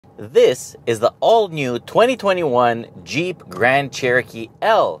This is the all-new 2021 Jeep Grand Cherokee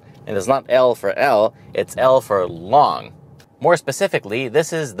L. And it's not L for L, it's L for long. More specifically,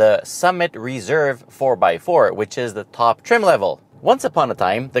 this is the Summit Reserve 4x4, which is the top trim level. Once upon a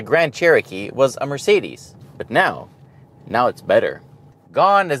time, the Grand Cherokee was a Mercedes. But now it's better.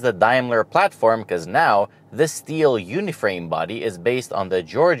 Gone is the Daimler platform, because now this steel uniframe body is based on the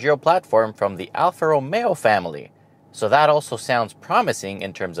Giorgio platform from the Alfa Romeo family. So that also sounds promising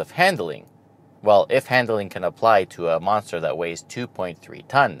in terms of handling. Well, if handling can apply to a monster that weighs 2.3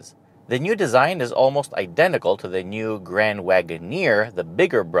 tons. The new design is almost identical to the new Grand Wagoneer, the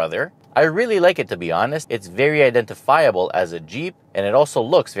bigger brother. I really like it, to be honest. It's very identifiable as a Jeep, and it also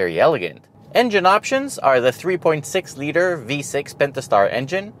looks very elegant. Engine options are the 3.6-liter V6 Pentastar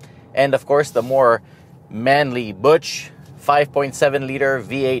engine, and of course the more manly butch 5.7-liter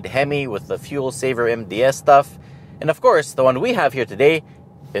V8 Hemi with the fuel saver MDS stuff. And of course, the one we have here today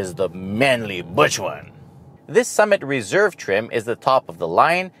is the manly butch one. This Summit Reserve trim is the top of the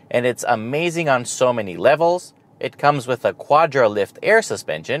line, and it's amazing on so many levels. It comes with a Quadra-Lift air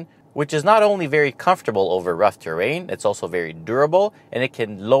suspension, which is not only very comfortable over rough terrain, it's also very durable, and it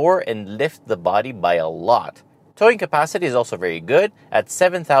can lower and lift the body by a lot. Towing capacity is also very good at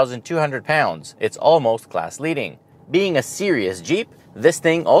 7,200 pounds. It's almost class leading. Being a serious Jeep, this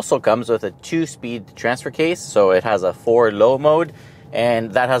thing also comes with a 2-speed transfer case, so it has a 4-low mode,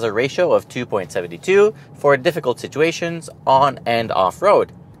 and that has a ratio of 2.72 for difficult situations on and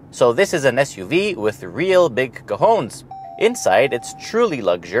off-road. So this is an SUV with real big cajones. Inside, it's truly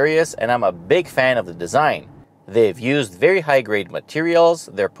luxurious, and I'm a big fan of the design. They've used very high-grade materials,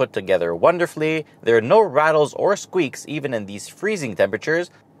 they're put together wonderfully, there are no rattles or squeaks even in these freezing temperatures.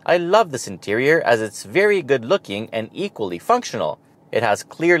 I love this interior as it's very good looking and equally functional. It has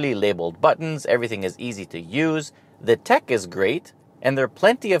clearly labeled buttons, everything is easy to use, the tech is great, and there are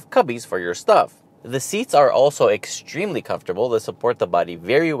plenty of cubbies for your stuff. The seats are also extremely comfortable, they support the body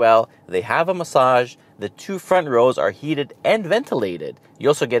very well, they have a massage, the 2 front rows are heated and ventilated. You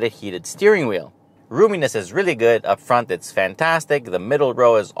also get a heated steering wheel. Roominess is really good, up front it's fantastic, the middle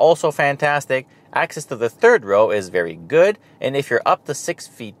row is also fantastic, access to the 3rd row is very good, and if you're up to 6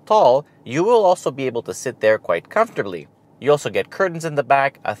 feet tall, you will also be able to sit there quite comfortably. You also get curtains in the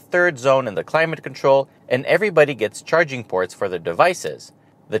back, a 3rd zone in the climate control, and everybody gets charging ports for their devices.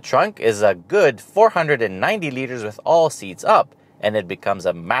 The trunk is a good 490 liters with all seats up, and it becomes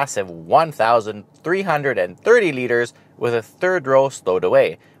a massive 1,330 liters with a 3rd row stowed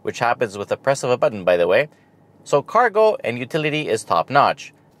away, which happens with the press of a button, by the way. So cargo and utility is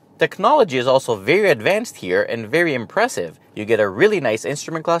top-notch. Technology is also very advanced here and very impressive. You get a really nice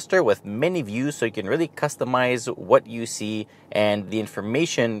instrument cluster with many views, so you can really customize what you see, and the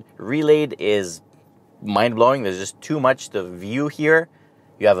information relayed is mind-blowing. There's just too much to view here.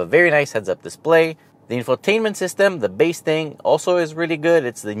 You have a very nice heads-up display. The infotainment system, the base thing, also is really good.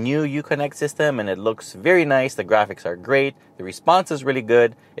 It's the new Uconnect system, and it looks very nice. The graphics are great. The response is really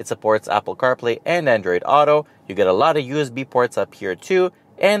good. It supports Apple CarPlay and Android Auto. You get a lot of USB ports up here too,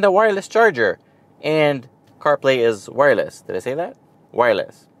 and a wireless charger. And CarPlay is wireless. Did I say that?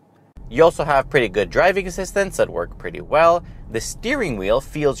 Wireless. You also have pretty good driving assistants that work pretty well. The steering wheel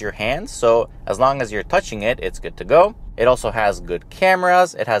feels your hands, so as long as you're touching it, it's good to go. It also has good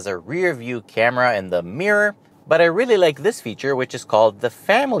cameras. It has a rear view camera in the mirror. But I really like this feature, which is called the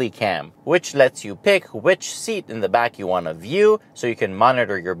Family Cam, which lets you pick which seat in the back you want to view, so you can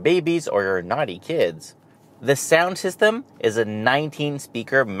monitor your babies or your naughty kids. The sound system is a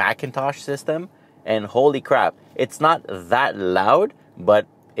 19-speaker Macintosh system, and holy crap, it's not that loud, but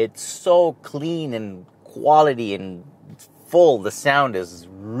it's so clean and quality and full. The sound is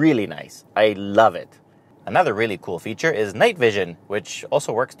really nice. I love it. Another really cool feature is night vision, which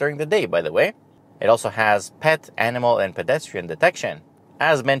also works during the day, by the way. It also has pet, animal, and pedestrian detection.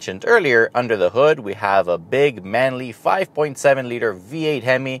 As mentioned earlier, under the hood, we have a big, manly 5.7-liter V8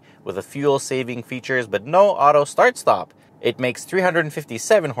 Hemi with a fuel-saving features, but no auto start-stop. It makes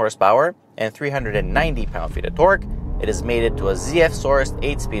 357 horsepower and 390 pound-feet of torque. It is mated to a ZF-sourced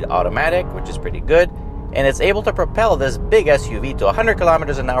 8-speed automatic, which is pretty good, and it's able to propel this big SUV to 100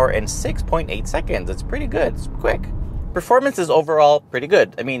 kilometers an hour in 6.8 seconds. It's pretty good. It's quick. Performance is overall pretty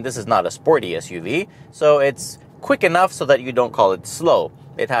good. I mean, this is not a sporty SUV, so it's quick enough so that you don't call it slow.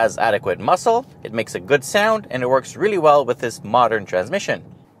 It has adequate muscle, it makes a good sound, and it works really well with this modern transmission.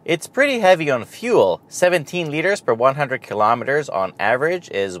 It's pretty heavy on fuel. 17 liters per 100 kilometers on average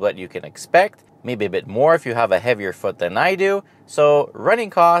is what you can expect. Maybe a bit more if you have a heavier foot than I do. So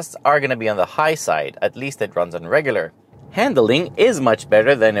running costs are going to be on the high side. At least it runs on regular. Handling is much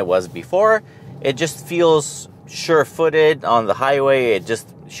better than it was before. It just feels sure-footed on the highway. It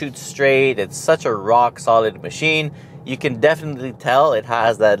just shoots straight. It's such a rock solid machine. You can definitely tell it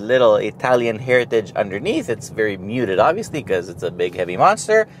has that little Italian heritage underneath. It's very muted, obviously, because it's a big, heavy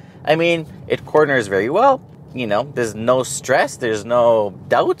monster. I mean, it corners very well. You know, there's no stress, there's no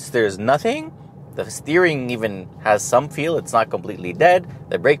doubts, there's nothing. The steering even has some feel. It's not completely dead.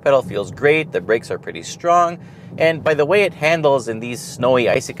 The brake pedal feels great. The brakes are pretty strong. And by the way it handles in these snowy,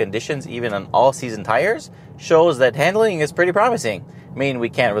 icy conditions, even on all-season tires, shows that handling is pretty promising. I mean, we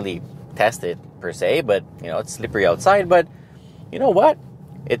can't really test it per se, but, you know, it's slippery outside. But you know what?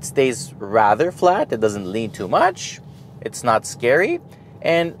 It stays rather flat. It doesn't lean too much. It's not scary.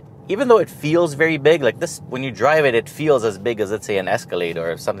 And even though it feels very big, like this, when you drive it, it feels as big as, let's say, an Escalade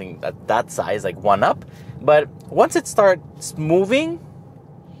or something that size, like one up. But once it starts moving,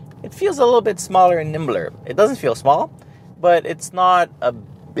 it feels a little bit smaller and nimbler. It doesn't feel small, but it's not a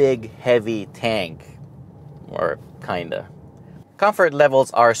big, heavy tank, or kinda. Comfort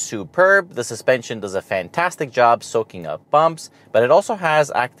levels are superb. The suspension does a fantastic job soaking up bumps, but it also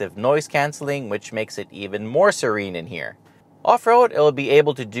has active noise canceling, which makes it even more serene in here. Off-road, it will be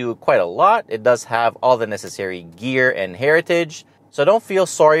able to do quite a lot. It does have all the necessary gear and heritage, so don't feel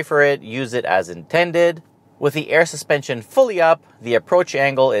sorry for it. Use it as intended. With the air suspension fully up, the approach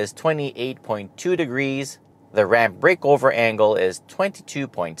angle is 28.2 degrees, the ramp breakover angle is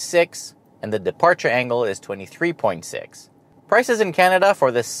 22.6, and the departure angle is 23.6. Prices in Canada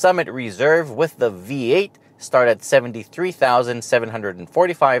for the Summit Reserve with the V8 start at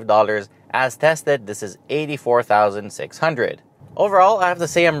 $73,745. As tested, this is $84,600. Overall, I have to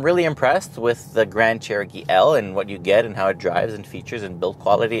say I'm really impressed with the Grand Cherokee L and what you get and how it drives and features and build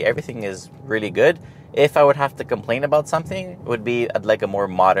quality. Everything is really good. If I would have to complain about something, it would be I'd like a more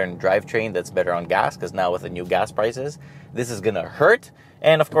modern drivetrain that's better on gas, because now with the new gas prices, this is going to hurt.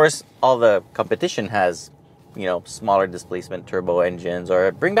 And of course, all the competition has, you know, smaller displacement turbo engines,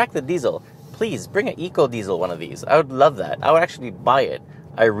 or bring back the diesel. Please bring an eco diesel one of these. I would love that. I would actually buy it.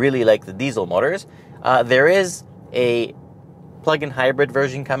 I really like the diesel motors. There is a plug-in hybrid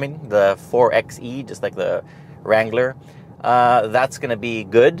version coming, the 4xe, just like the Wrangler. That's going to be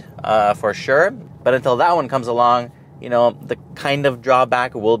good for sure. But until that one comes along, you know, the kind of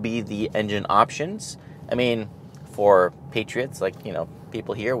drawback will be the engine options. I mean, for patriots, like, you know,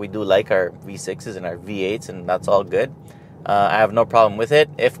 people here, we do like our V6s and our V8s, and that's all good. I have no problem with it.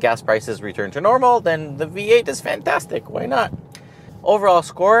 If gas prices return to normal, then the V8 is fantastic. Why not? Overall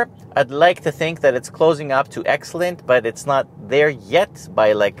score, I'd like to think that it's closing up to excellent, but it's not there yet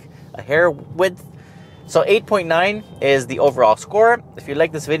by like a hair width. So 8.9 is the overall score. If you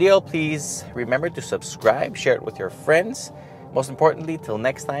like this video, please remember to subscribe, share it with your friends. Most importantly, till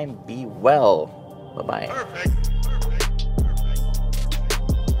next time, be well. Bye-bye. Perfect.